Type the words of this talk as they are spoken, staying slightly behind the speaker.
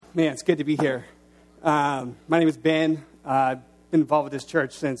Man, it's good to be here. My name is Ben. I've been involved with this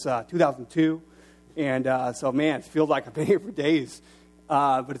church since 2002. And so, man, it feels like I've been here for days.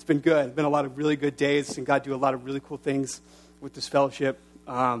 But it's been good. It's been a lot of really good days, and God do a lot of really cool things with this fellowship.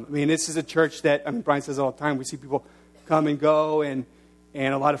 This is a church that, Brian says all the time, we see people come and go and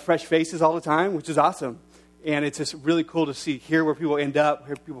a lot of fresh faces all the time, which is awesome. And it's just really cool to hear where people end up,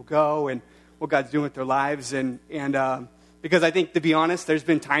 where people go, and what God's doing with their lives. Because I think, to be honest, there's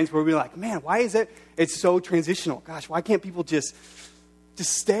been times where we're like, man, why is it's so transitional? Gosh, why can't people just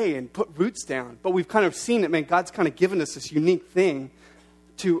stay and put roots down? But we've kind of seen that, man, God's kind of given us this unique thing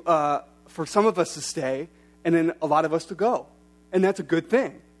for some of us to stay and then a lot of us to go. And that's a good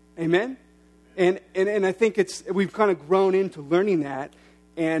thing. Amen? And I think we've kind of grown into learning that.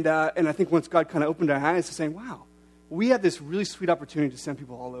 And I think once God kind of opened our eyes to saying, wow, we have this really sweet opportunity to send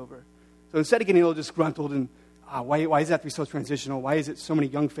people all over. So instead of getting a little disgruntled and why does that have to be so transitional? Why is it so many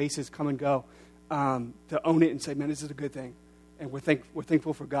young faces come and go? To own it and say, man, this is a good thing. And we're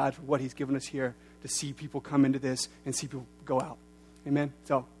thankful for God for what he's given us here to see people come into this and see people go out. Amen?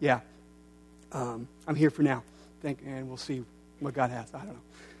 So, yeah. I'm here for now. And we'll see what God has. I don't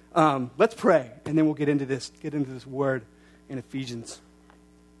know. Let's pray, and then we'll get into this word in Ephesians.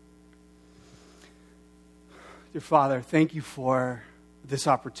 Dear Father, thank you for this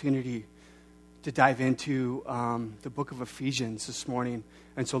opportunity to dive into the book of Ephesians this morning.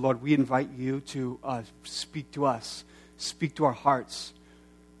 And so, Lord, we invite you to speak to us, speak to our hearts.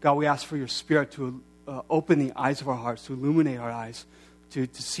 God, we ask for your Spirit to open the eyes of our hearts, to illuminate our eyes, to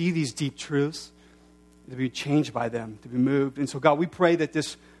see these deep truths, to be changed by them, to be moved. And so, God, we pray that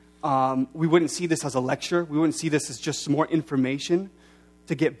we wouldn't see this as a lecture. We wouldn't see this as just more information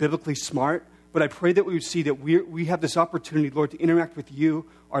to get biblically smart. But I pray that we would see that we have this opportunity, Lord, to interact with you,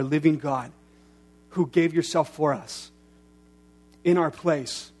 our living God, who gave yourself for us in our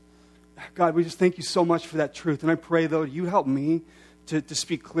place. God, we just thank you so much for that truth. And I pray, though, you help me to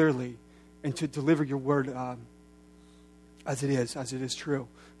speak clearly and to deliver your word as it is true.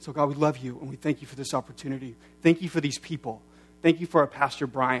 So, God, we love you, and we thank you for this opportunity. Thank you for these people. Thank you for our Pastor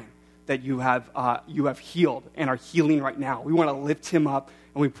Brian that you have healed and are healing right now. We want to lift him up,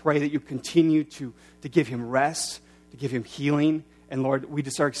 and we pray that you continue to give him rest, to give him healing. And Lord, we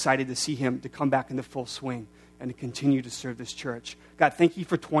just are excited to see him to come back into full swing and to continue to serve this church. God, thank you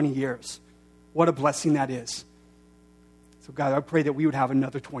for 20 years. What a blessing that is. So God, I pray that we would have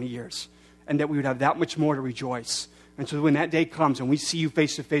another 20 years and that we would have that much more to rejoice. And so when that day comes and we see you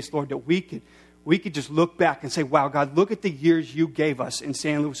face to face, Lord, that we could just look back and say, wow, God, look at the years you gave us in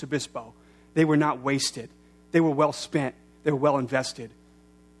San Luis Obispo. They were not wasted. They were well spent. They were well invested.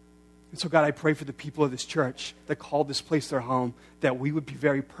 And so, God, I pray for the people of this church that called this place their home, that we would be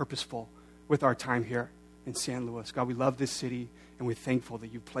very purposeful with our time here in San Luis. God, we love this city, and we're thankful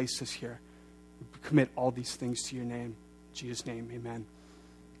that you placed us here. We commit all these things to your name. In Jesus' name, amen.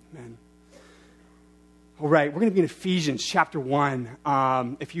 Amen. All right, we're going to be in Ephesians chapter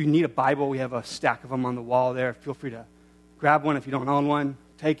 1. If you need a Bible, we have a stack of them on the wall there. Feel free to grab one. If you don't own one,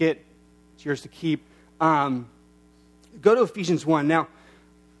 take it. It's yours to keep. Go to Ephesians 1. Now,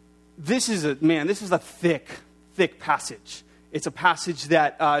 this is a thick passage. It's a passage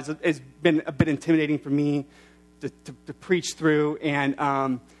that has been a bit intimidating for me to preach through. And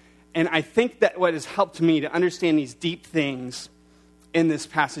I think that what has helped me to understand these deep things in this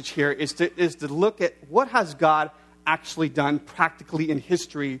passage here is to look at what has God actually done practically in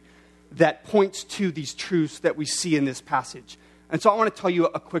history that points to these truths that we see in this passage. And so I want to tell you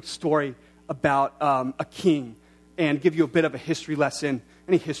a quick story about a king and give you a bit of a history lesson.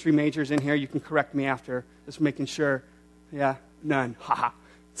 Any history majors in here? You can correct me after. Just making sure. Yeah? None. Haha.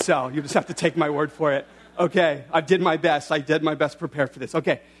 So you just have to take my word for it. Okay. I did my best to prepare for this.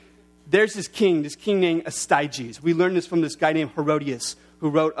 Okay. There's this king named Astyages. We learned this from this guy named Herodotus, who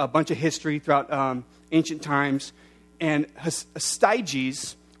wrote a bunch of history throughout ancient times. And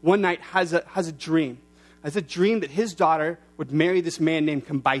Astyages, one night, has a dream. Has a dream that his daughter would marry this man named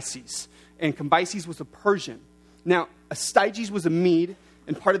Cambyses. And Cambyses was a Persian. Now, Astyages was a Mede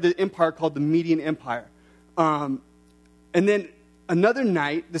and part of the empire called the Median Empire. And then another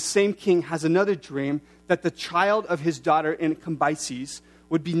night, the same king has another dream that the child of his daughter in Cambyses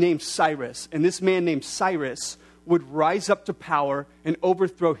would be named Cyrus. And this man named Cyrus would rise up to power and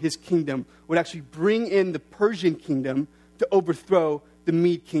overthrow his kingdom, would actually bring in the Persian kingdom to overthrow the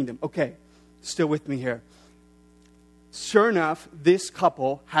Mede kingdom. Okay, still with me here. Sure enough, this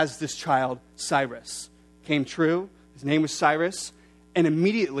couple has this child, Cyrus. Came true. His name was Cyrus. And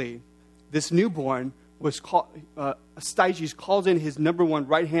immediately, this newborn was called, Astyages calls in his number one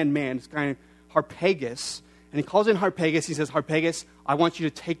right-hand man, this guy Harpagus, And he calls in Harpagus. He says, Harpagus, I want you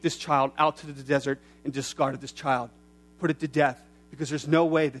to take this child out to the desert and discard this child. Put it to death, because there's no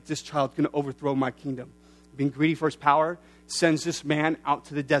way that this child's going to overthrow my kingdom. Being greedy for his power, sends this man out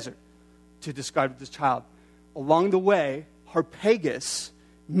to the desert to discard this child. Along the way, Harpagus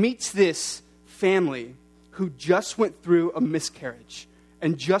meets this family who just went through a miscarriage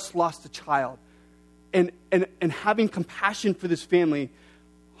and just lost a child. And having compassion for this family,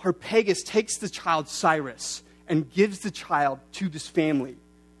 Harpagus takes the child Cyrus and gives the child to this family.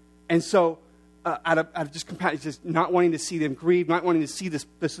 And so, out of just compassion, just not wanting to see them grieve, not wanting to see this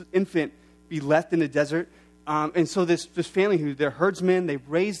infant be left in the desert. And so this family, who they're herdsmen, they've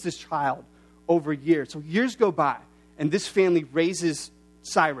raised this child over years. So years go by, and this family raises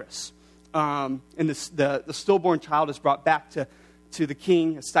Cyrus. And the stillborn child is brought back to the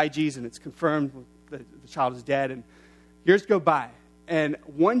king, Astyages, and it's confirmed the child is dead. And years go by. And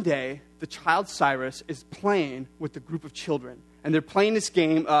one day, the child Cyrus is playing with a group of children. And they're playing this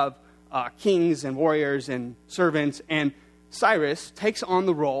game of kings and warriors and servants. And Cyrus takes on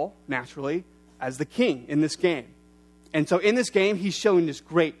the role, naturally, as the king in this game. And so in this game, he's showing this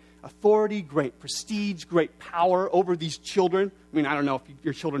great authority, great prestige, great power over these children. I mean, I don't know if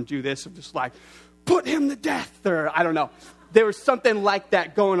your children do this, of just like, put him to death, or I don't know. There was something like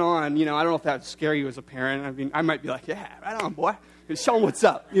that going on. You know, I don't know if that would scare you as a parent. I mean, I might be like, yeah, right on, boy. Show them what's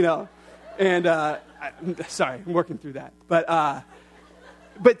up, you know. And, sorry, I'm working through that.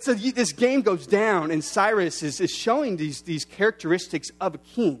 But so this game goes down, and Cyrus is showing these characteristics of a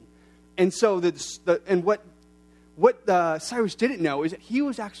king. And so what Cyrus didn't know is that he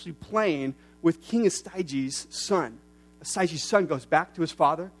was actually playing with King Astyages' son. Astyages' son goes back to his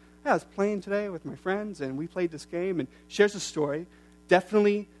father. Hey, I was playing today with my friends, and we played this game, and shares a story.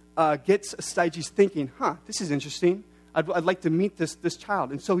 Definitely gets Astyages thinking, this is interesting. I'd like to meet this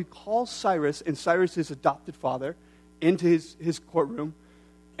child. And so he calls Cyrus and Cyrus' adopted father into his courtroom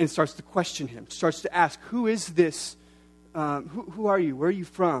and starts to question him, starts to ask, who is this? Who are you? Where are you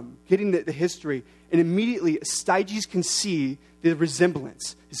from? Getting the history. And immediately Astyages can see the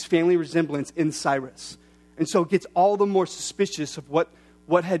resemblance, his family resemblance in Cyrus. And so gets all the more suspicious of what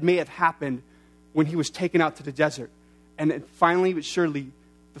may have happened when he was taken out to the desert. And then finally, but surely,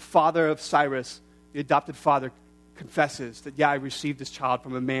 the father of Cyrus, the adopted father, confesses that, I received this child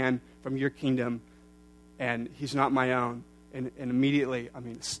from a man from your kingdom, and he's not my own. And immediately,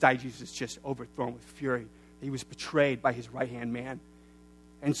 Astyages is just overthrown with fury. He was betrayed by his right-hand man.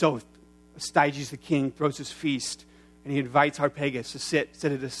 And so Astyages the king throws his feast, and he invites Harpagus to sit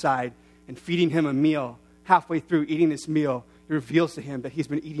it aside, and feeding him a meal. Halfway through eating this meal, he reveals to him that he's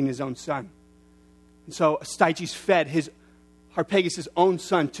been eating his own son. And so Astyages fed Harpagus' own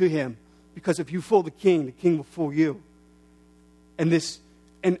son to him, because if you fool the king will fool you. And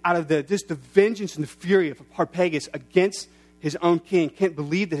out of the vengeance and the fury of Harpagus against his own king, can't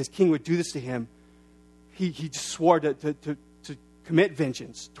believe that his king would do this to him. He just swore to commit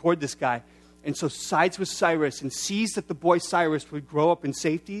vengeance toward this guy. And so sides with Cyrus and sees that the boy Cyrus would grow up in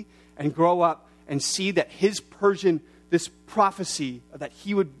safety and grow up and see that his this prophecy that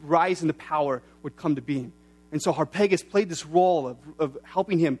he would rise into power would come to being. And so Harpagus played this role of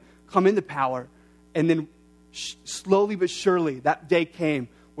helping him come into power. And then slowly but surely, that day came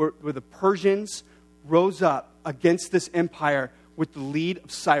where the Persians rose up against this empire with the lead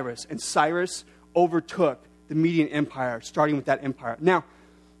of Cyrus. And Cyrus overtook the Median Empire, starting with that empire. Now,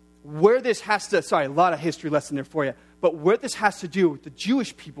 where this has to, a lot of history lesson there for you, but where this has to do with the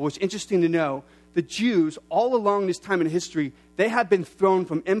Jewish people, it's interesting to know, the Jews, all along this time in history, they have been thrown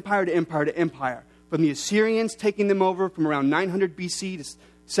from empire to empire to empire. From the Assyrians taking them over from around 900 BC to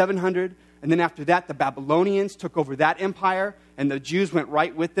 700. And then after that, the Babylonians took over that empire, and the Jews went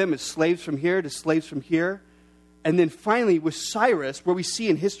right with them as slaves from here to slaves from here. And then finally, with Cyrus, where we see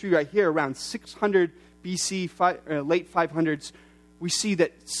in history right here, around 600 BC, late 500s, we see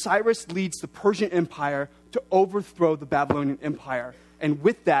that Cyrus leads the Persian Empire to overthrow the Babylonian Empire. And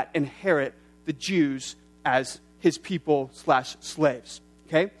with that, inherit the Jews as his people/slaves.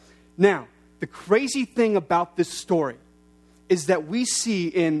 Okay? Now, the crazy thing about this story is that we see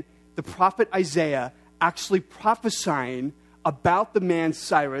in the prophet Isaiah actually prophesying about the man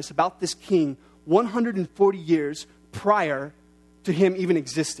Cyrus, about this king, 140 years prior to him even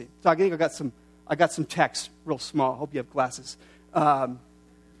existing. So I think I got some text real small. I hope you have glasses.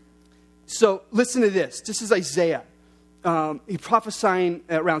 So listen to this. This is Isaiah. He prophesying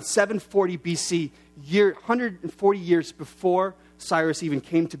around 740 BC, 140 years before Cyrus even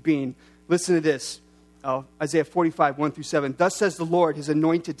came to being. Listen to this. Isaiah 45, 1-7. Thus says the Lord, his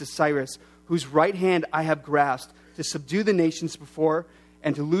anointed to Cyrus, whose right hand I have grasped, to subdue the nations before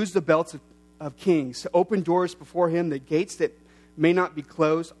and to loose the belts of kings, to open doors before him, the gates that may not be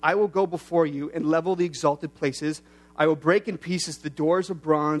closed. I will go before you and level the exalted places. I will break in pieces the doors of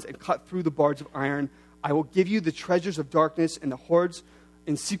bronze and cut through the bars of iron. I will give you the treasures of darkness and the hoards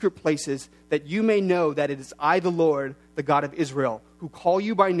in secret places, that you may know that it is I, the Lord, the God of Israel, who call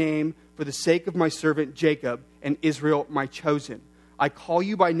you by name for the sake of my servant Jacob and Israel, my chosen. I call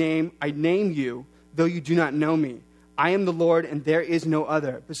you by name, I name you, though you do not know me. I am the Lord, and there is no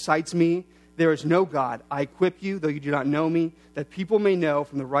other. Besides me, there is no God. I equip you, though you do not know me, that people may know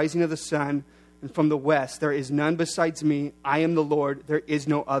from the rising of the sun and from the west, there is none besides me. I am the Lord, there is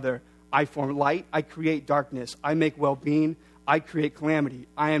no other. I form light, I create darkness. I make well-being, I create calamity.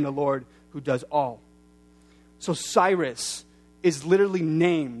 I am the Lord who does all. So Cyrus is literally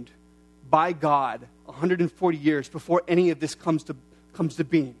named by God 140 years before any of this comes to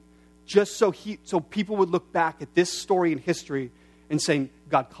being. Just so people would look back at this story in history and saying,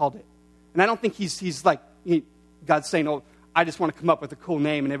 God called it. And I don't think he's like, God's saying, oh, I just want to come up with a cool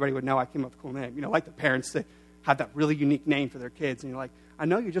name and everybody would know I came up with a cool name. Like the parents that have that really unique name for their kids. And you're like, I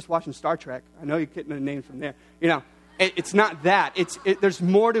know you're just watching Star Trek. I know you're getting a name from there. It's not that. There's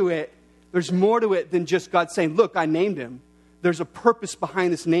more to it. There's more to it than just God saying, look, I named him. There's a purpose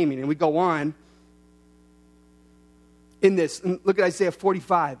behind this naming. And we go on in this. And look at Isaiah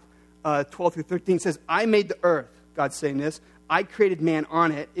 45, 12 through 13. It says, I made the earth. God's saying this. I created man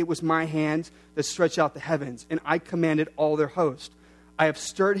on it. It was my hands that stretched out the heavens, and I commanded all their host. I have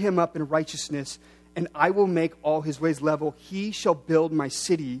stirred him up in righteousness, and I will make all his ways level. He shall build my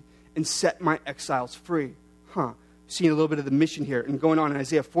city and set my exiles free. Seeing a little bit of the mission here. And going on in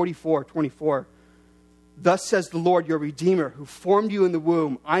Isaiah 44, 24. Thus says the Lord, your Redeemer, who formed you in the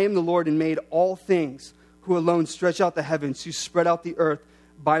womb. I am the Lord and made all things, who alone stretch out the heavens, who spread out the earth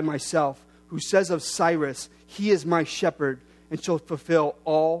by myself, who says of Cyrus, he is my shepherd, and shall fulfill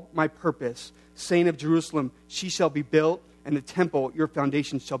all my purpose. Saying of Jerusalem, she shall be built, and the temple, your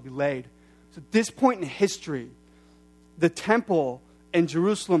foundations shall be laid. So at this point in history, the temple and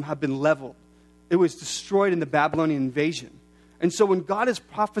Jerusalem have been leveled. It was destroyed in the Babylonian invasion. And so when God is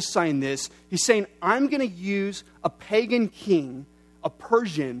prophesying this, he's saying, I'm going to use a pagan king, a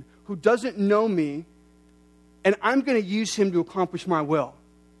Persian, who doesn't know me, and I'm going to use him to accomplish my will.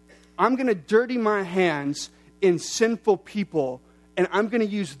 I'm going to dirty my hands in sinful people, and I'm going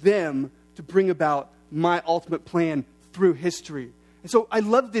to use them to bring about my ultimate plan through history. And so I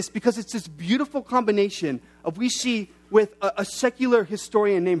love this because it's this beautiful combination of we see with a secular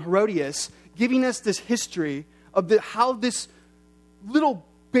historian named Herodias giving us this history of how this little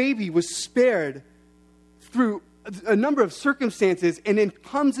baby was spared through a number of circumstances and then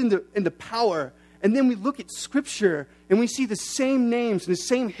comes into power. And then we look at Scripture and we see the same names and the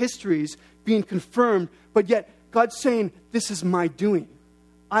same histories being confirmed, but yet God's saying, this is my doing.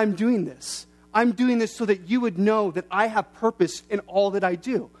 I'm doing this. I'm doing this so that you would know that I have purpose in all that I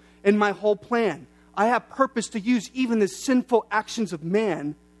do, in my whole plan. I have purpose to use even the sinful actions of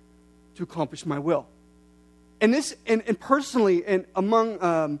man to accomplish my will. And this, and personally, and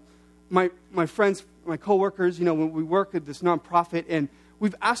among my friends, my coworkers, when we work at this nonprofit, and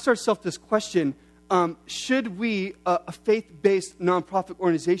we've asked ourselves this question: should we, a faith-based nonprofit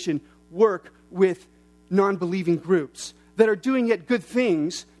organization, work with non-believing groups that are doing yet good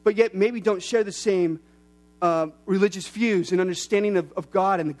things, but yet maybe don't share the same religious views and understanding of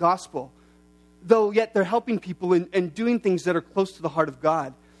God and the gospel, though yet they're helping people and doing things that are close to the heart of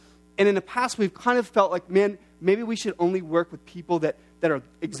God? And in the past, we've kind of felt like, man, maybe we should only work with people that are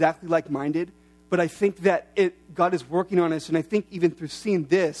exactly like-minded. But I think that God is working on us, and I think even through seeing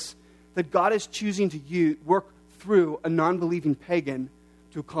this, that God is choosing to work through a non-believing pagan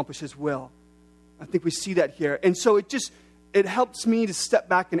to accomplish his will. I think we see that here. And so it helps me to step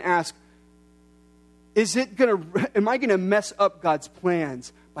back and ask, am I going to mess up God's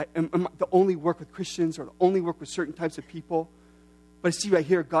plans to only work with Christians or to only work with certain types of people? But I see right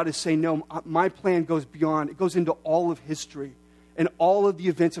here, God is saying, no, my plan goes beyond. It goes into all of history. And all of the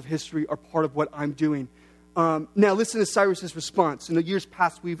events of history are part of what I'm doing. Now, listen to Cyrus's response. In the years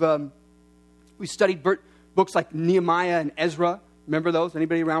past, we studied books like Nehemiah and Ezra. Remember those?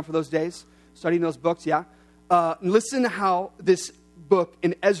 Anybody around for those days? Studying those books, yeah? Listen to how this book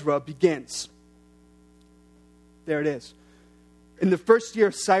in Ezra begins. There it is. In the first year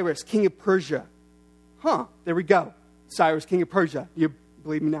of Cyrus, king of Persia. There we go. Cyrus, king of Persia. You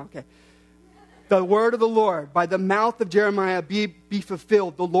believe me now? Okay. The word of the Lord by the mouth of Jeremiah be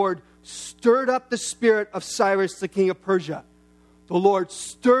fulfilled. The Lord stirred up the spirit of Cyrus, the king of Persia. The Lord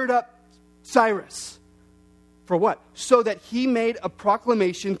stirred up Cyrus. For what? So that he made a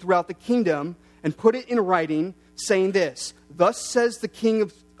proclamation throughout the kingdom and put it in writing, saying this: Thus says the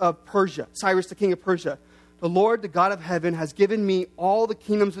king of Persia, Cyrus the king of Persia. The Lord, the God of heaven, has given me all the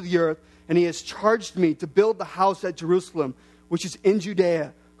kingdoms of the earth, and he has charged me to build the house at Jerusalem, which is in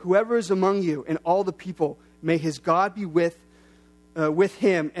Judea. Whoever is among you and all the people, may his God be with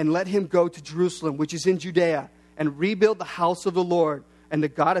him, and let him go to Jerusalem, which is in Judea, and rebuild the house of the Lord and the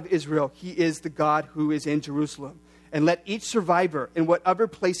God of Israel. He is the God who is in Jerusalem. And let each survivor, in whatever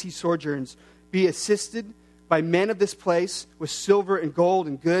place he sojourns, be assisted by men of this place with silver and gold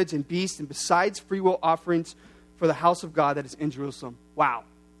and goods and beasts, and besides freewill offerings for the house of God that is in Jerusalem. Wow.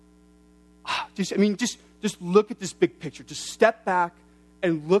 Just look at this big picture. Just step back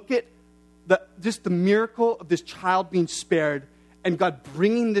and look at the miracle of this child being spared, and God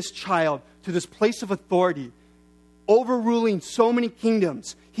bringing this child to this place of authority, overruling so many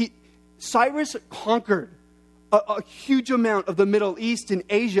kingdoms. Cyrus conquered a huge amount of the Middle East and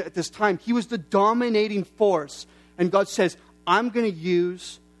Asia at this time. He was the dominating force. And God says, I'm going to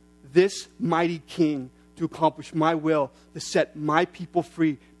use this mighty king to accomplish my will, to set my people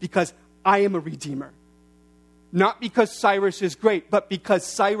free, because I am a redeemer. Not because Cyrus is great, but because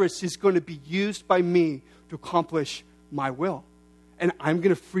Cyrus is going to be used by me to accomplish my will. And I'm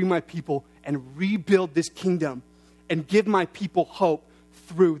going to free my people and rebuild this kingdom and give my people hope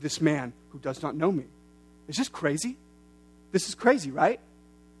through this man who does not know me. Is this crazy? This is crazy, right?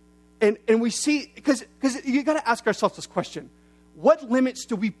 And we see, because you got to ask ourselves this question. What limits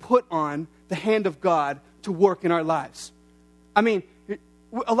do we put on the hand of God to work in our lives? I mean,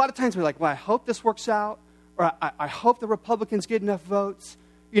 a lot of times we're like, well, I hope this works out, or I hope the Republicans get enough votes.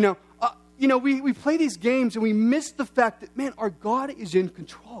 We play these games and we miss the fact that, man, our God is in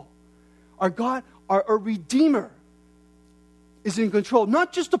control. Our God, our Redeemer, is in control.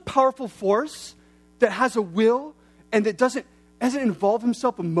 Not just a powerful force that has a will and that doesn't involve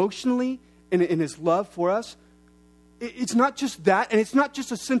himself emotionally in his love for us. It's not just that, and it's not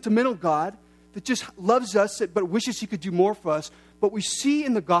just a sentimental God that just loves us but wishes he could do more for us. But we see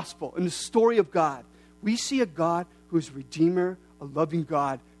in the gospel, in the story of God, we see a God who is a Redeemer, a loving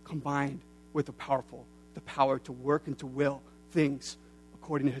God, combined with the power to work and to will things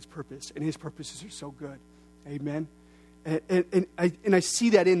according to his purpose. And his purposes are so good. Amen? And I see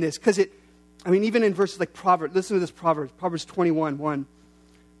that in this, because even in verses like Proverbs, listen to this Proverbs 21:1.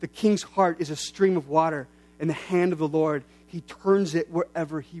 The king's heart is a stream of water in the hand of the Lord. He turns it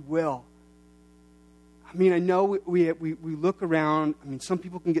wherever he will. I know we look around. Some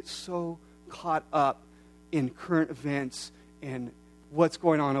people can get so caught up in current events and what's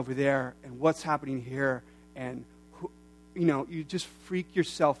going on over there and what's happening here, and you just freak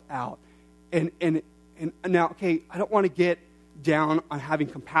yourself out. And now, okay, I don't want to get down on having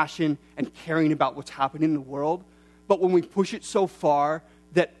compassion and caring about what's happening in the world, but when we push it so far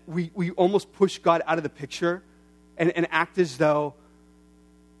that we almost push God out of the picture and act as though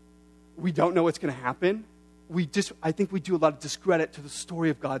we don't know what's going to happen, I think we do a lot of discredit to the story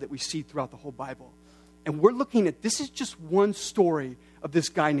of God that we see throughout the whole Bible. And we're looking at, this is just one story of this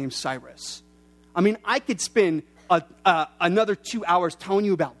guy named Cyrus. I could spend another 2 hours telling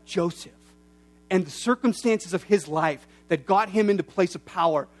you about Joseph and the circumstances of his life that got him into place of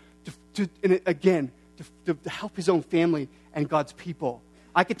power to help his own family and God's people.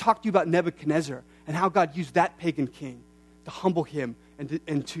 I could talk to you about Nebuchadnezzar and how God used that pagan king to humble him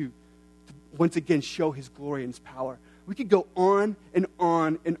and to once again show his glory and his power. We could go on and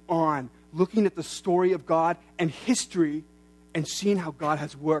on and on, looking at the story of God and history and seeing how God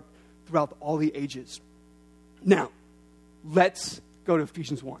has worked throughout all the ages. Now, let's go to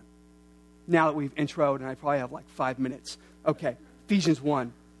Ephesians 1. Now that we've introed, and I probably have like 5 minutes. Okay, Ephesians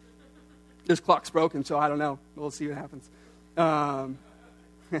 1. This clock's broken, so I don't know. We'll see what happens.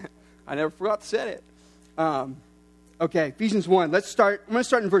 I never forgot to set it. Okay, Ephesians 1. I'm going to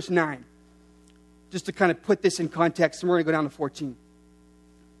start in verse 9. Just to kind of put this in context, and we're going to go down to 14.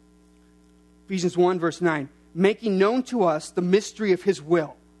 Ephesians 1, verse 9. Making known to us the mystery of his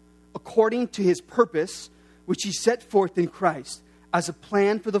will, according to his purpose, which he set forth in Christ, as a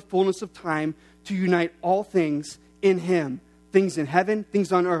plan for the fullness of time, to unite all things in him, things in heaven,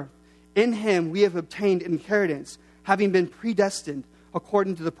 things on earth. In him we have obtained inheritance, having been predestined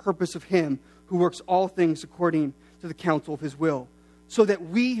according to the purpose of him who works all things according to the counsel of his will, so that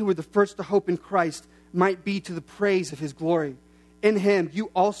we who were the first to hope in Christ might be to the praise of his glory. In him you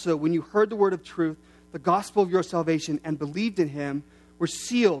also, when you heard the word of truth, the gospel of your salvation, and believed in him, were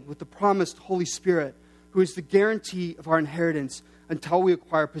sealed with the promised Holy Spirit, who is the guarantee of our inheritance until we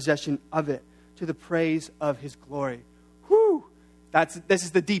acquire possession of it, to the praise of his glory. Whew! This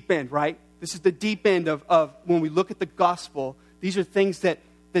is the deep end, right? This is the deep end of when we look at the gospel. These are things that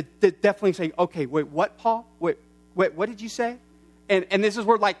definitely say, okay, wait, what, Paul? Wait, what did you say? And this is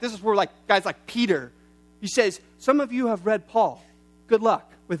where guys like Peter, he says, some of you have read Paul. Good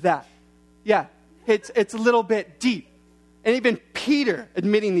luck with that. Yeah, it's a little bit deep. And even Peter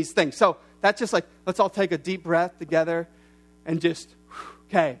admitting these things. So that's just like, let's all take a deep breath together and just,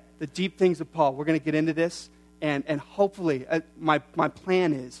 okay, the deep things of Paul. We're going to get into this. And hopefully, my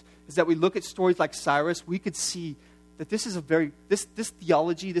plan is that we look at stories like Cyrus, we could see that this is this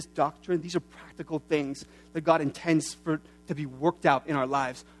theology, this doctrine, these are practical things that God intends to be worked out in our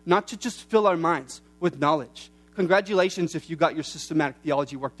lives, not to just fill our minds with knowledge. Congratulations if you got your systematic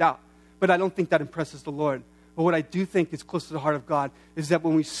theology worked out, but I don't think that impresses the Lord. But what I do think is close to the heart of God is that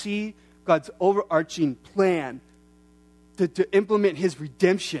when we see God's overarching plan to implement his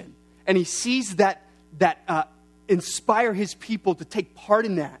redemption, and he sees that inspire his people to take part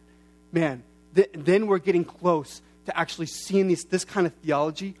in that, man, then we're getting close to actually seeing this kind of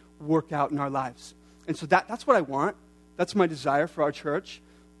theology work out in our lives. And so that's what I want. That's my desire for our church,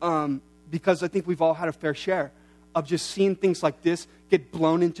 because I think we've all had a fair share of just seeing things like this get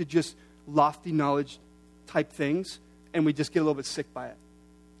blown into just lofty knowledge type things, and we just get a little bit sick by it.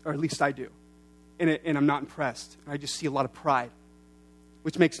 Or at least I do. And I'm not impressed. I just see a lot of pride,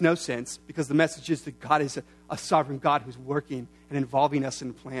 which makes no sense, because the message is that God is a sovereign God who's working and involving us in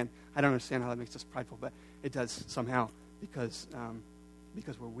the plan. I don't understand how that makes us prideful, but it does somehow, because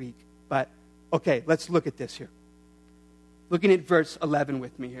we're weak. But, okay, let's look at this here. Looking at verse 11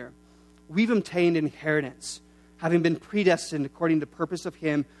 with me here. We've obtained inheritance, having been predestined according to the purpose of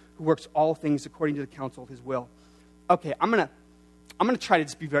him who works all things according to the counsel of his will. Okay, I'm gonna try to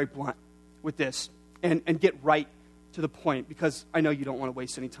just be very blunt with this and get right to the point, because I know you don't want to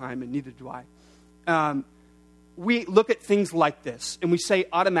waste any time, and neither do I. We look at things like this, and we say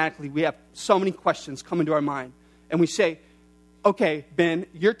automatically, we have so many questions come into our mind. And we say, okay, Ben,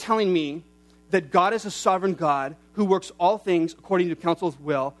 you're telling me that God is a sovereign God who works all things according to counsel's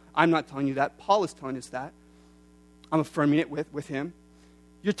will. I'm not telling you that. Paul is telling us that. I'm affirming it with him.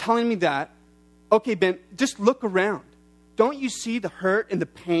 You're telling me that. Okay, Ben, just look around. Don't you see the hurt and the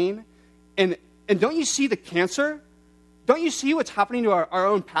pain? And don't you see the cancer? Don't you see what's happening to our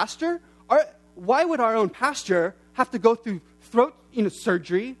own pastor? Why would our own pastor have to go through throat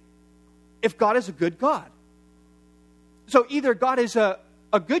surgery if God is a good God? So either God is a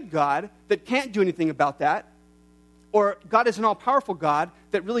good God that can't do anything about that, or God is an all-powerful God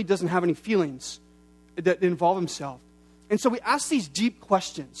that really doesn't have any feelings that involve himself. And so we ask these deep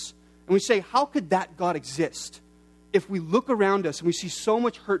questions, and we say, how could that God exist? If we look around us and we see so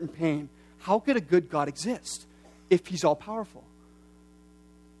much hurt and pain, how could a good God exist if he's all-powerful?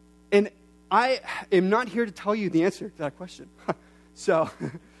 And I am not here to tell you the answer to that question.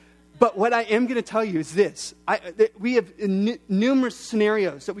 But what I am going to tell you is this. We have numerous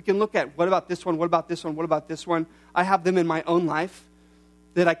scenarios that we can look at. What about this one? What about this one? What about this one? I have them in my own life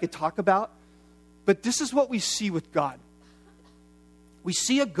that I could talk about. But this is what we see with God. We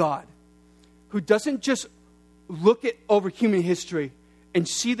see a God who doesn't just look at over human history and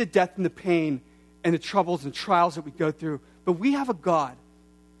see the death and the pain and the troubles and trials that we go through. But we have a God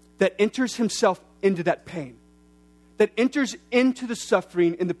that enters himself into that pain, that enters into the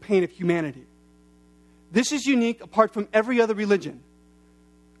suffering and the pain of humanity. This is unique apart from every other religion.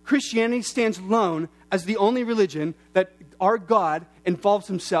 Christianity stands alone as the only religion that our God involves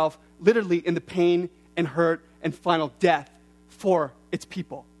himself literally in the pain and hurt and final death for its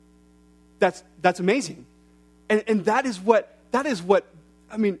people. That's amazing. And that is what,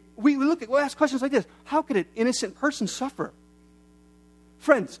 I mean, we ask questions like this. How could an innocent person suffer?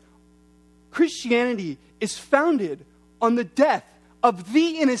 Friends, Christianity is founded on the death of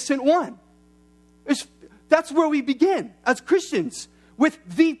the innocent one. That's where we begin as Christians, with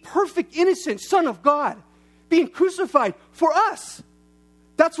the perfect innocent Son of God being crucified for us.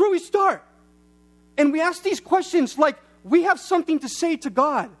 That's where we start. And we ask these questions like we have something to say to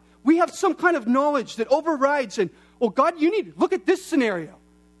God. We have some kind of knowledge that overrides and, well, God, look at this scenario.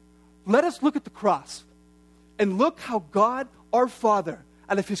 Let us look at the cross and look how God, our Father,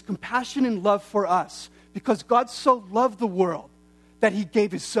 out of his compassion and love for us, because God so loved the world that he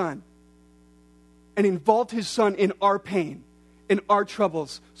gave his Son and involved his Son in our pain, in our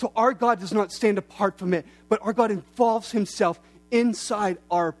troubles. So our God does not stand apart from it, but our God involves himself inside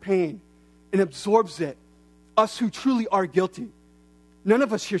our pain and absorbs it, us who truly are guilty. None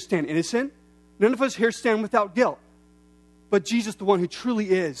of us here stand innocent. None of us here stand without guilt. But Jesus, the one who truly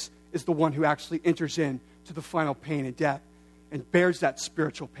is the one who actually enters in to the final pain and death and bears that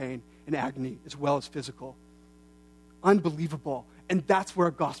spiritual pain and agony as well as physical. Unbelievable. And that's where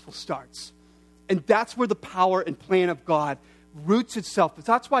our gospel starts. And that's where the power and plan of God roots itself.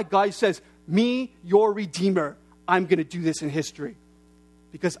 That's why God says, me, your Redeemer. I'm going to do this in history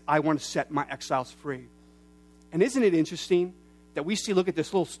because I want to set my exiles free. And isn't it interesting that we look at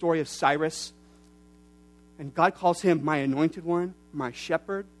this little story of Cyrus, and God calls him my anointed one, my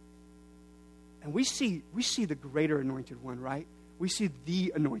shepherd. And we see the greater anointed one, right? We see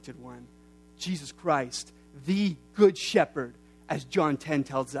the anointed one, Jesus Christ, the good shepherd, as John 10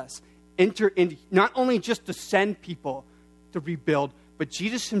 tells us. Enter into, not only just to send people to rebuild, but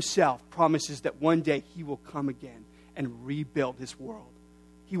Jesus himself promises that one day he will come again and rebuild his world.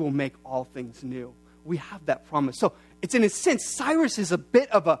 He will make all things new. We have that promise. So it's in a sense, Cyrus is a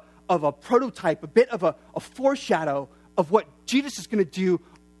bit of a prototype, a bit of a foreshadow of what Jesus is going to do,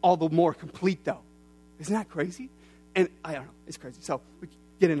 all the more complete though. Isn't that crazy? And I don't know, it's crazy. So we can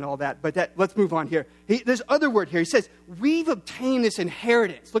get into all that, but let's move on here. There's other word here. He says, we've obtained this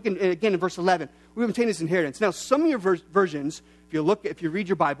inheritance. Look again in verse 11. We've obtained this inheritance. Now, some of your versions, if you read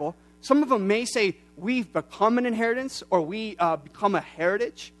your Bible, some of them may say we've become an inheritance or we become a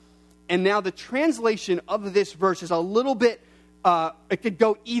heritage. And now the translation of this verse is a little bit, it could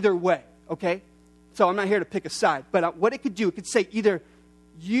go either way, okay? So I'm not here to pick a side, but what it could do, it could say either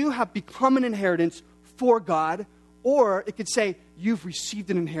you have become an inheritance for God, or it could say you've received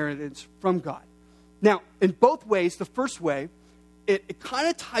an inheritance from God. Now, in both ways, the first way, it kind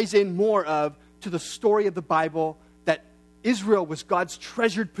of ties in more to the story of the Bible that Israel was God's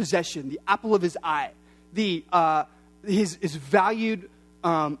treasured possession, the apple of his eye, his valued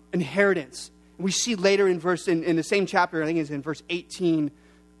inheritance. We see later in the same chapter, I think it's in verse 18,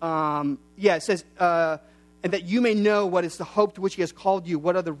 it says, and that you may know what is the hope to which he has called you,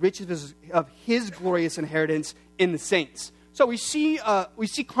 what are the riches of his glorious inheritance in the saints. So we see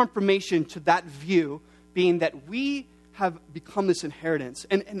confirmation to that view, being that we have become this inheritance.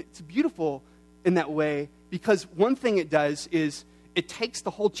 And it's beautiful in that way, because one thing it does is it takes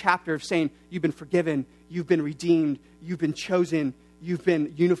the whole chapter of saying you've been forgiven, you've been redeemed, you've been chosen, you've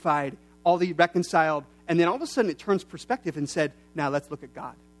been unified, all the reconciled, and then all of a sudden it turns perspective and said, now let's look at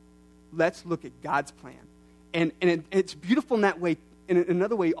God. Let's look at God's plan. And it's beautiful in that way, in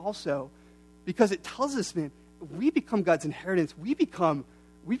another way also, because it tells us, man, we become God's inheritance. We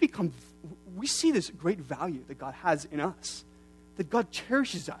see this great value that God has in us, that God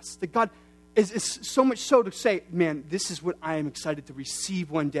cherishes us, that God is so much so to say, man, this is what I am excited to receive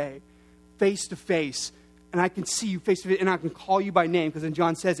one day, face to face, and I can see you face to face, and I can call you by name, because in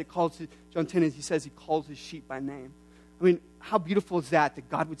John 10, he says he calls his sheep by name. I mean, how beautiful is that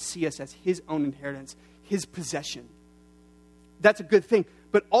God would see us as his own inheritance, his possession. That's a good thing.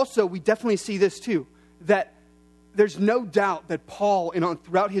 But also, we definitely see this too, that there's no doubt that Paul,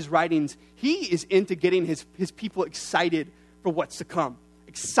 throughout his writings, he is into getting his people excited for what's to come,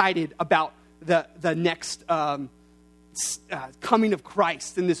 excited about the next coming of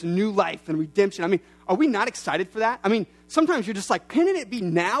Christ and this new life and redemption. I mean, are we not excited for that? I mean, sometimes you're just like, can't it be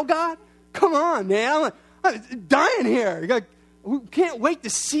now, God? Come on, man. I'm dying here. We can't wait to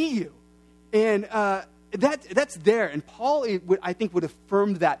see you. And that's there. And Paul, I think, would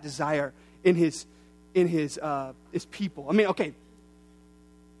affirm that desire in his people. I mean, okay,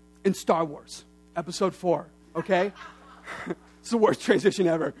 in Star Wars, Episode 4, okay? It's the worst transition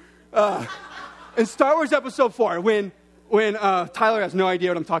ever. In Star Wars Episode 4, when Tyler has no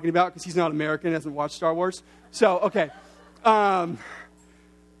idea what I'm talking about because he's not American, hasn't watched Star Wars. So, okay.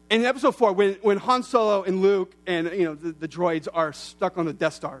 In Episode 4, when Han Solo and Luke and the droids are stuck on the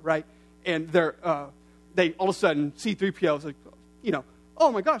Death Star, right? And they all of a sudden C-3PO is like,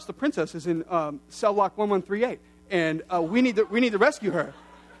 oh my gosh, the princess is in cell block 1138, and we need to rescue her.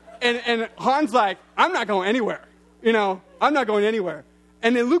 And Han's like, I'm not going anywhere. I'm not going anywhere.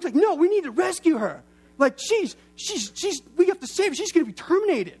 And then Luke's like, no, we need to rescue her. Like, we have to save her. She's going to be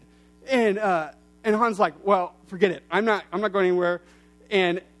terminated. And Han's like, well, forget it. I'm not going anywhere.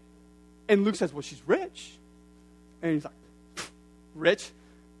 And Luke says, well, she's rich. And he's like, rich?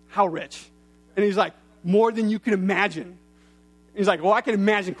 How rich? And he's like, more than you can imagine. And he's like, well, I can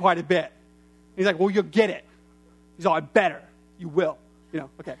imagine quite a bit. And he's like, well, you'll get it. He's like, I better. You will.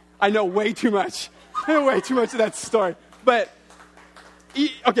 Okay. I know way too much. I know way too much of that story. But,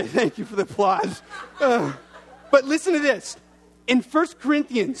 okay, thank you for the applause. But listen to this. In 1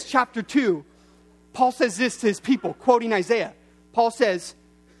 Corinthians chapter 2, Paul says this to his people, quoting Isaiah. Paul says,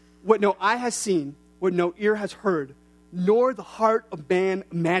 what no eye has seen, what no ear has heard, nor the heart of man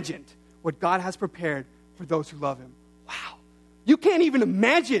imagined, what God has prepared for those who love him. Wow. You can't even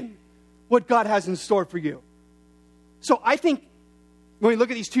imagine what God has in store for you. So I think when we look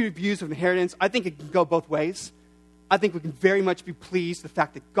at these two views of inheritance, I think it can go both ways. I think we can very much be pleased with the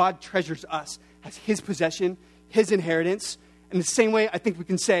fact that God treasures us as his possession, his inheritance. In the same way, I think we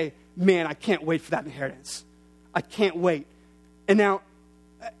can say, man, I can't wait for that inheritance. I can't wait. And now,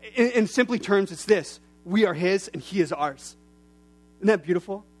 in simply terms, it's this. We are his and he is ours. Isn't that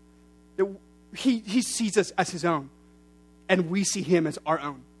beautiful? That he sees us as his own, and we see him as our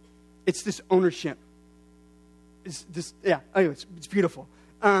own. It's this ownership. Anyways, it's beautiful.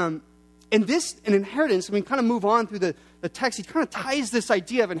 And this, an inheritance, we kind of move on through the text. He kind of ties this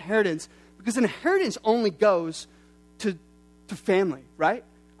idea of inheritance, because inheritance only goes to family, right?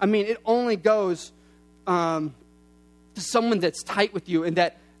 I mean, it only goes to someone that's tight with you and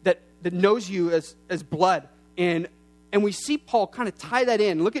that knows you as blood. And we see Paul kind of tie that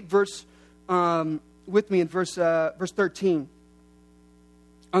in. Look at verse with me in verse 13.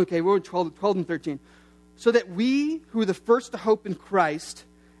 Okay, we're in 12 and 13. So that we who are the first to hope in Christ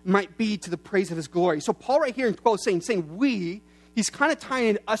might be to the praise of his glory. So Paul right here in 12 is saying we, he's kind of tying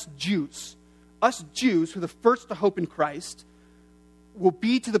in us Jews. Us Jews who are the first to hope in Christ will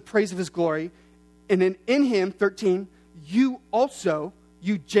be to the praise of his glory. And then in him, 13, you also,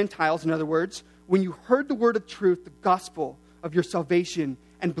 you Gentiles, in other words, when you heard the word of truth, the gospel of your salvation,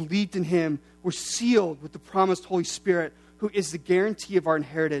 and believed in him, were sealed with the promised Holy Spirit, who is the guarantee of our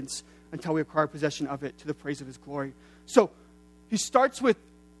inheritance until we acquire possession of it to the praise of his glory. So he starts with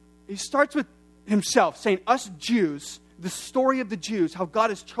himself, saying, us Jews, the story of the Jews, how God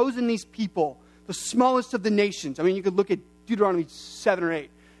has chosen these people, the smallest of the nations. I mean, you could look at Deuteronomy 7 or 8.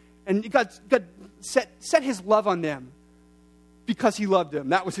 And God set his love on them because he loved them.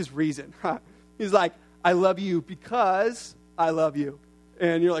 That was his reason. He's like, I love you because I love you.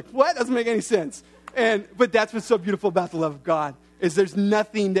 And you're like, what? Doesn't make any sense. But that's what's so beautiful about the love of God, is there's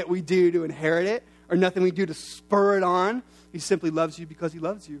nothing that we do to inherit it or nothing we do to spur it on. He simply loves you because he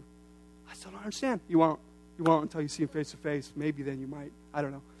loves you. I still don't understand. You won't until you see him face to face. Maybe then you might. I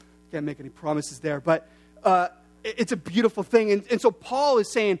don't know. Can't make any promises there. But it's a beautiful thing. And so Paul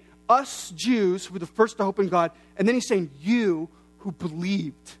is saying, us Jews who were the first to hope in God. And then he's saying, you who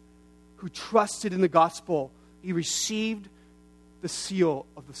believed, who trusted in the gospel, he received the seal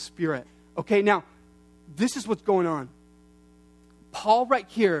of the Spirit. Okay, now, this is what's going on. Paul right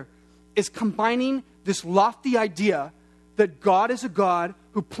here is combining this lofty idea that God is a God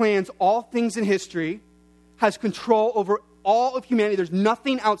who plans all things in history, has control over all of humanity. There's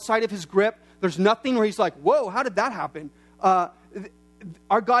nothing outside of his grip. There's nothing where he's like, whoa, how did that happen?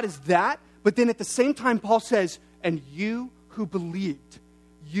 Our God is that. But then at the same time, Paul says, and you who believed,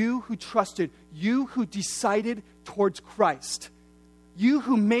 you who trusted, you who decided towards Christ, you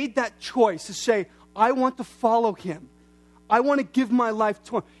who made that choice to say, I want to follow him. I want to give my life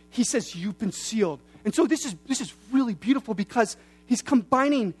to him. He says, you've been sealed. And so this is really beautiful because he's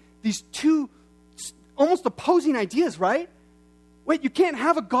combining these two almost opposing ideas, right? Wait, you can't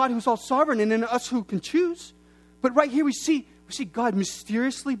have a God who's all sovereign and then us who can choose. But right here we see God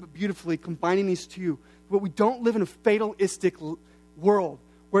mysteriously but beautifully combining these two. But we don't live in a fatalistic world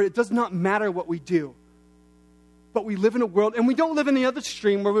where it does not matter what we do. But we live in a world, and we don't live in the other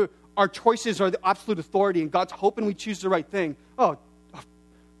extreme where our choices are the absolute authority and God's hoping we choose the right thing. Oh,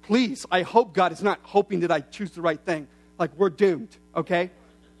 please, I hope God is not hoping that I choose the right thing. Like, we're doomed, okay?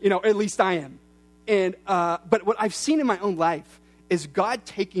 At least I am. But what I've seen in my own life is God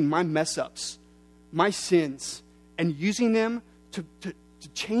taking my mess-ups, my sins, and using them to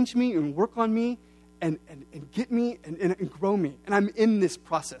change me and work on me and get me and grow me. And I'm in this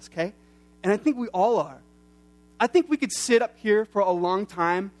process, okay? And I think we all are. I think we could sit up here for a long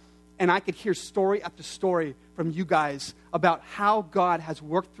time and I could hear story after story from you guys about how God has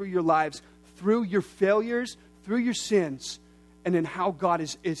worked through your lives, through your failures, through your sins, and then how God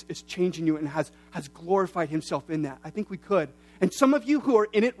is changing you and has glorified himself in that. I think we could. And some of you who are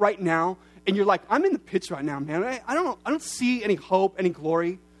in it right now, and you're like, I'm in the pits right now, man. I don't see any hope, any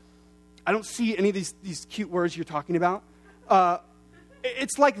glory. I don't see any of these cute words you're talking about.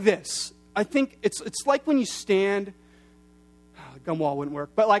 It's like this. I think it's like when you stand, the gum wall wouldn't work,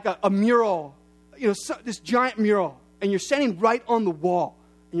 but like a mural, this giant mural, and you're standing right on the wall,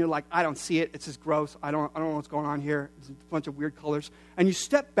 and you're like, I don't see it. It's just gross. I don't know what's going on here. There's a bunch of weird colors. And you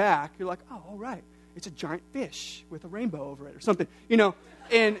step back, you're like, oh, all right. It's a giant fish with a rainbow over it or something,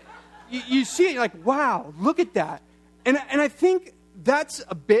 and you see it, you're like, wow, look at that. And I think that's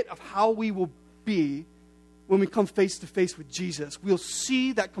a bit of how we will be when we come face to face with Jesus. We'll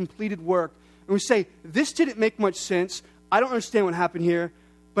see that completed work, and we say, this didn't make much sense. I don't understand what happened here,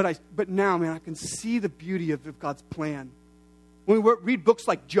 but now, man, I can see the beauty of God's plan. When we read books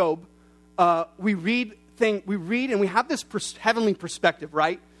like Job, we read and we have this heavenly perspective,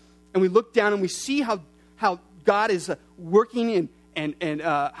 right? And we look down and we see how God is working and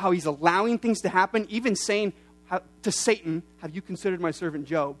how he's allowing things to happen, even saying to Satan, have you considered my servant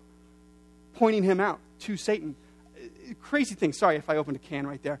Job? Pointing him out to Satan. crazy thing. Sorry if I opened a can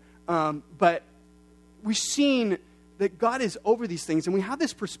right there. But we've seen that God is over these things, and we have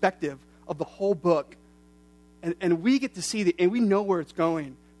this perspective of the whole book, and we get to see and we know where it's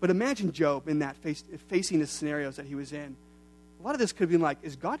going. But imagine Job in that facing the scenarios that he was in. A lot of this could have been like,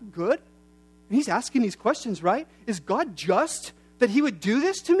 is God good? And he's asking these questions, right? Is God just that he would do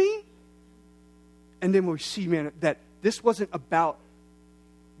this to me? And then we see, man, that this wasn't about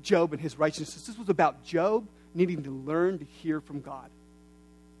Job and his righteousness. This was about Job needing to learn to hear from God.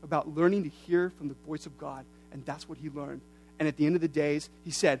 About learning to hear from the voice of God. And that's what he learned. And at the end of the days,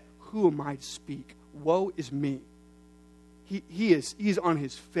 he said, who am I to speak? Woe is me. He is on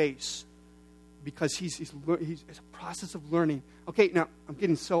his face because he's it's a process of learning. Okay, now I'm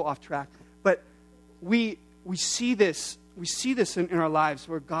getting so off track, but we see this in our lives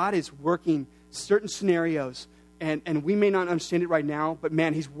where God is working certain scenarios, and we may not understand it right now, but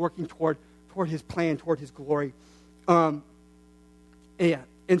man, he's working toward his plan, toward his glory. And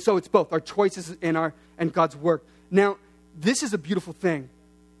so it's both our choices and God's work. Now, this is a beautiful thing.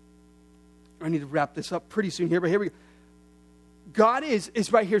 I need to wrap this up pretty soon here, but here we go. God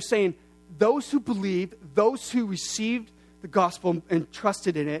is right here saying, those who believed, those who received the gospel and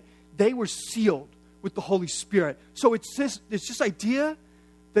trusted in it, they were sealed with the Holy Spirit. So it's this idea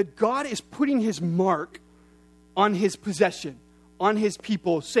that God is putting his mark on his possession, on his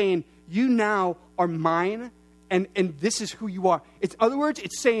people, saying, you now are mine, and this is who you are. In other words,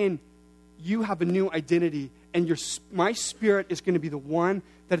 it's saying, you have a new identity, and my Spirit is going to be the one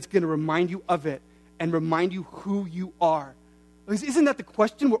that is going to remind you of it and remind you who you are. Isn't that the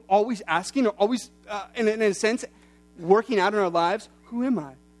question we're always asking, or always, in a sense, working out in our lives? Who am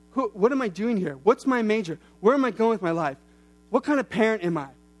I? What am I doing here? What's my major? Where am I going with my life? What kind of parent am I?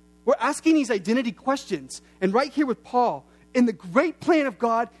 We're asking these identity questions. And right here with Paul, in the great plan of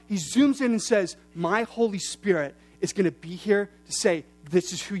God, he zooms in and says, my Holy Spirit is going to be here to say,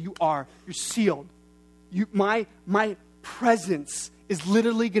 this is who you are. You're sealed. My presence is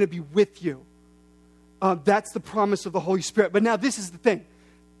literally going to be with you. That's the promise of the Holy Spirit. But now this is the thing.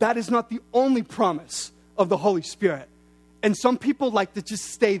 That is not the only promise of the Holy Spirit. And some people like to just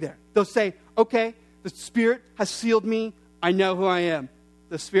stay there. They'll say, okay, the Spirit has sealed me. I know who I am.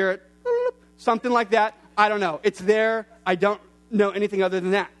 The Spirit, something like that. I don't know. It's there. I don't know anything other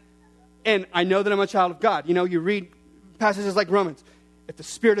than that. And I know that I'm a child of God. You know, you read passages like Romans. If the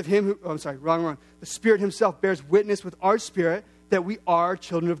Spirit of him wrong. The Spirit himself bears witness with our spirit that we are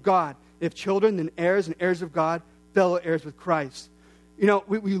children of God. If children, then heirs and heirs of God, fellow heirs with Christ. You know,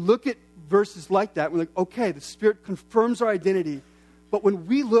 we look at verses like that. We're like, okay, the Spirit confirms our identity. But when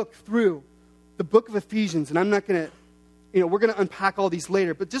we look through the book of Ephesians, and I'm not going to, we're going to unpack all these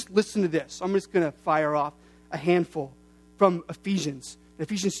later, but just listen to this. I'm just going to fire off a handful from Ephesians. In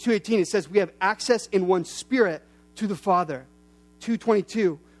Ephesians 2:18, it says, we have access in one Spirit to the Father.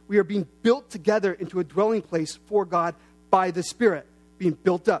 2:22, we are being built together into a dwelling place for God by the Spirit, being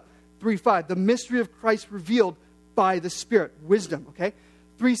built up. 3:5, the mystery of Christ revealed by the Spirit, wisdom, okay?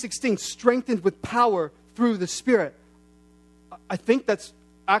 3:16, strengthened with power through the Spirit. I think that's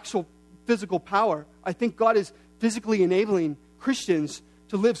actual physical power. I think God is physically enabling Christians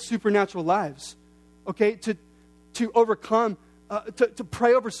to live supernatural lives, okay? To overcome, to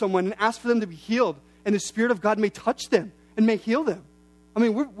pray over someone and ask for them to be healed, and the Spirit of God may touch them and may heal them. I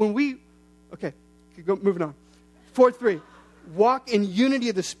mean, moving on. 4:3. Walk in unity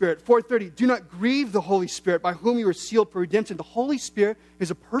of the Spirit. 4:30. Do not grieve the Holy Spirit by whom you are sealed for redemption. The Holy Spirit is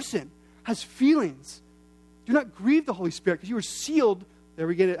a person, has feelings. Do not grieve the Holy Spirit because you were sealed. There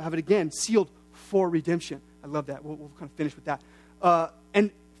we have it again. Sealed for redemption. I love that. We'll kind of finish with that. And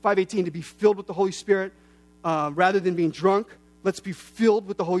 5:18. To be filled with the Holy Spirit rather than being drunk. Let's be filled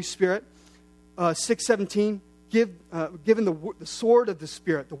with the Holy Spirit. 6:17. Given the sword of the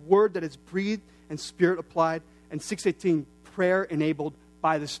Spirit, the word that is breathed and Spirit applied. And 6:18. Prayer enabled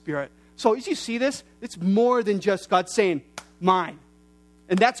by the Spirit. So as you see this, it's more than just God saying, mine.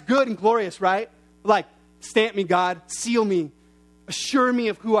 And that's good and glorious, right? Like, stamp me, God, seal me, assure me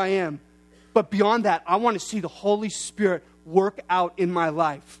of who I am. But beyond that, I want to see the Holy Spirit work out in my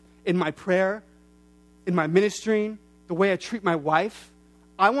life, in my prayer, in my ministering, the way I treat my wife.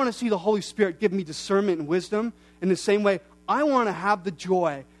 I want to see the Holy Spirit give me discernment and wisdom. In the same way, I want to have the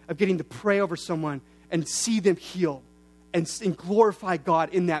joy of getting to pray over someone and see them healed. And glorify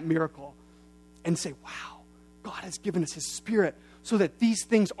God in that miracle. And say, wow, God has given us His Spirit so that these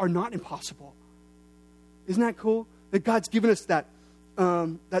things are not impossible. Isn't that cool? That God's given us that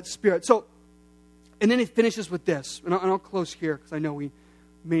Spirit. So, and then it finishes with this. And I'll close here because I know we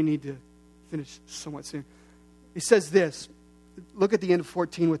may need to finish somewhat soon. It says this. Look at the end of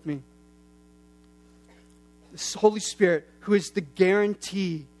 14 with me. this Holy Spirit, who is the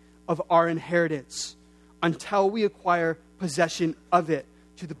guarantee of our inheritance until we acquire possession of it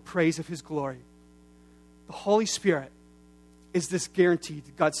to the praise of his glory. The Holy Spirit is this guarantee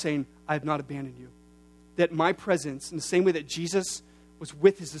that God's saying, I have not abandoned you. That my presence, in the same way that Jesus was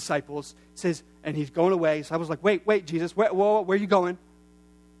with his disciples, says, and he's going away. So I was like, wait, Jesus, where are you going?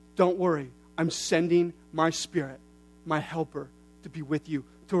 Don't worry. I'm sending my Spirit, my helper, to be with you,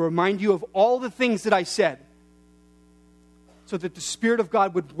 to remind you of all the things that I said, so that the Spirit of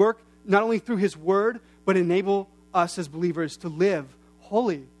God would work not only through his word, but enable us as believers to live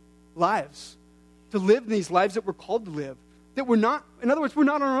holy lives, to live these lives that we're called to live, that we're not, in other words, we're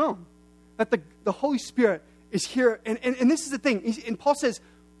not on our own, that the Holy Spirit is here. And this is the thing, and Paul says,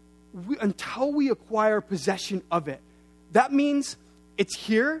 until we acquire possession of it. That means it's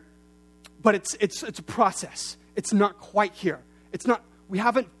here, but it's a process. It's not quite here. We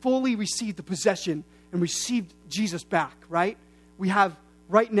haven't fully received the possession and received Jesus back, right? We have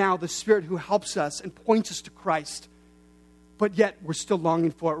right now the Spirit who helps us and points us to Christ. But yet we're still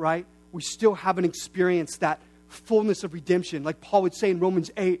longing for it, right? We still haven't experienced that fullness of redemption. Like Paul would say in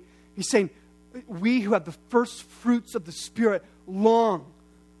Romans 8, he's saying, we who have the first fruits of the Spirit long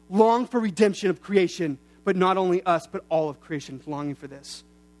for redemption of creation, but not only us, but all of creation is longing for this.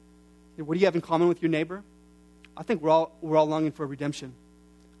 What do you have in common with your neighbor? I think we're all longing for redemption.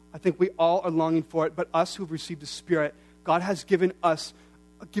 I think we all are longing for it, but us who have received the Spirit, God has given us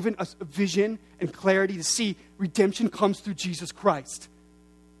a vision and clarity to see redemption comes through Jesus Christ.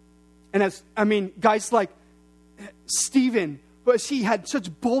 And guys like Stephen, but he had such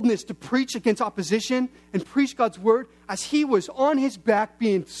boldness to preach against opposition and preach God's word as he was on his back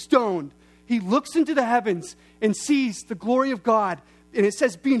being stoned. He looks into the heavens and sees the glory of God. And it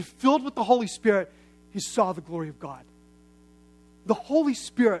says, being filled with the Holy Spirit, he saw the glory of God. The Holy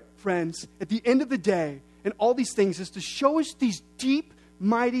Spirit, friends, at the end of the day, and all these things, is to show us these deep,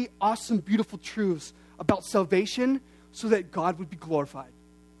 mighty, awesome, beautiful truths about salvation so that God would be glorified.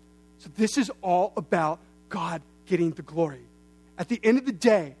 So this is all about God getting the glory. At the end of the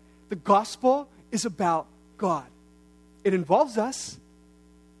day, the gospel is about God. It involves us.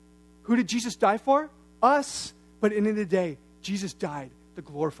 Who did Jesus die for? Us. But at the end of the day, Jesus died to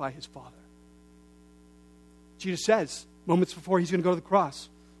glorify his Father. Jesus says, moments before he's going to go to the cross,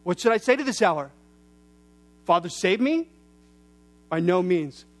 what should I say to this hour? Father, save me? By no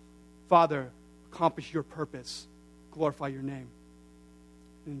means. Father, accomplish your purpose. Glorify your name.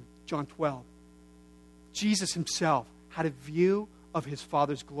 In John 12, Jesus himself had a view of his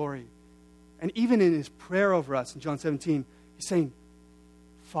Father's glory. And even in his prayer over us in John 17, he's saying,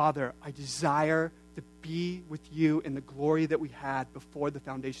 Father, I desire to be with you in the glory that we had before the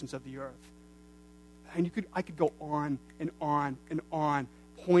foundations of the earth. And I could go on and on and on,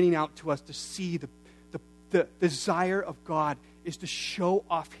 pointing out to us to see the desire of God is to show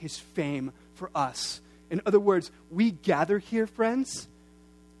off his fame for us. In other words, we gather here, friends,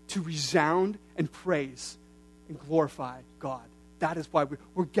 to resound and praise and glorify God. That is why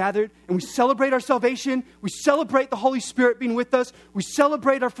we're gathered, and we celebrate our salvation. We celebrate the Holy Spirit being with us. We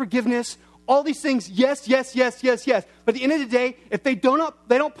celebrate our forgiveness. All these things, yes, yes, yes, yes, yes. But at the end of the day, if they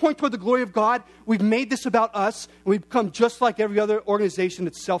don't point toward the glory of God, we've made this about us, and we've become just like every other organization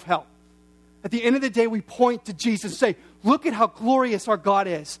that's self-help. At the end of the day, we point to Jesus and say, look at how glorious our God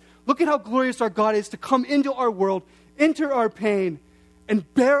is. Look at how glorious our God is to come into our world, enter our pain,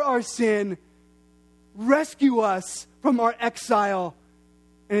 and bear our sin, rescue us from our exile.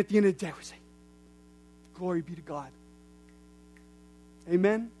 And at the end of the day, we say, glory be to God.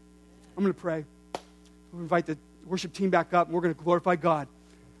 Amen? I'm going to pray. We'll invite the worship team back up, and we're going to glorify God.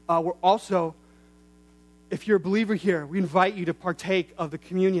 We're also, if you're a believer here, we invite you to partake of the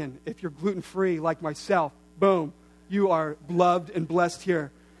communion. If you're gluten-free like myself, boom, you are loved and blessed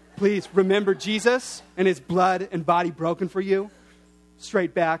here. Please remember Jesus and his blood and body broken for you.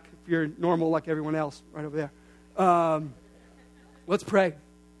 Straight back, if you're normal like everyone else, right over there. Let's pray.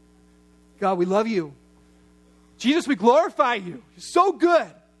 God, we love you. Jesus, we glorify you. You're so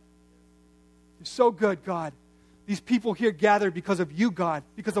good. You're so good, God. These people here gathered because of you, God,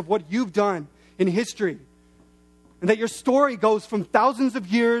 because of what you've done in history. And that your story goes from thousands of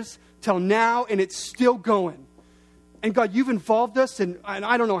years till now, and it's still going. And God, you've involved us, and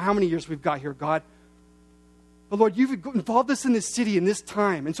I don't know how many years we've got here, God. But Lord, you've involved us in this city in this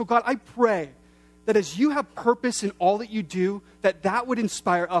time. And so God, I pray that as you have purpose in all that you do, that would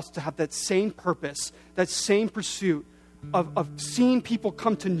inspire us to have that same purpose, that same pursuit of seeing people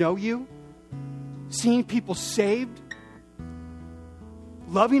come to know you, seeing people saved,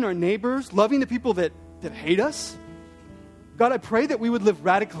 loving our neighbors, loving the people that hate us. God, I pray that we would live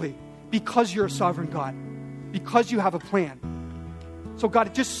radically because you're a sovereign God. because you have a plan. So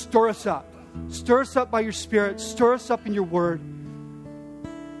God, just stir us up. Stir us up by your Spirit. Stir us up in your word.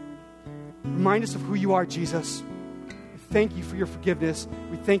 Remind us of who you are, Jesus. We thank you for your forgiveness.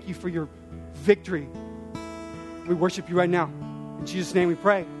 We thank you for your victory. We worship you right now. In Jesus' name we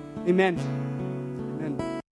pray. Amen.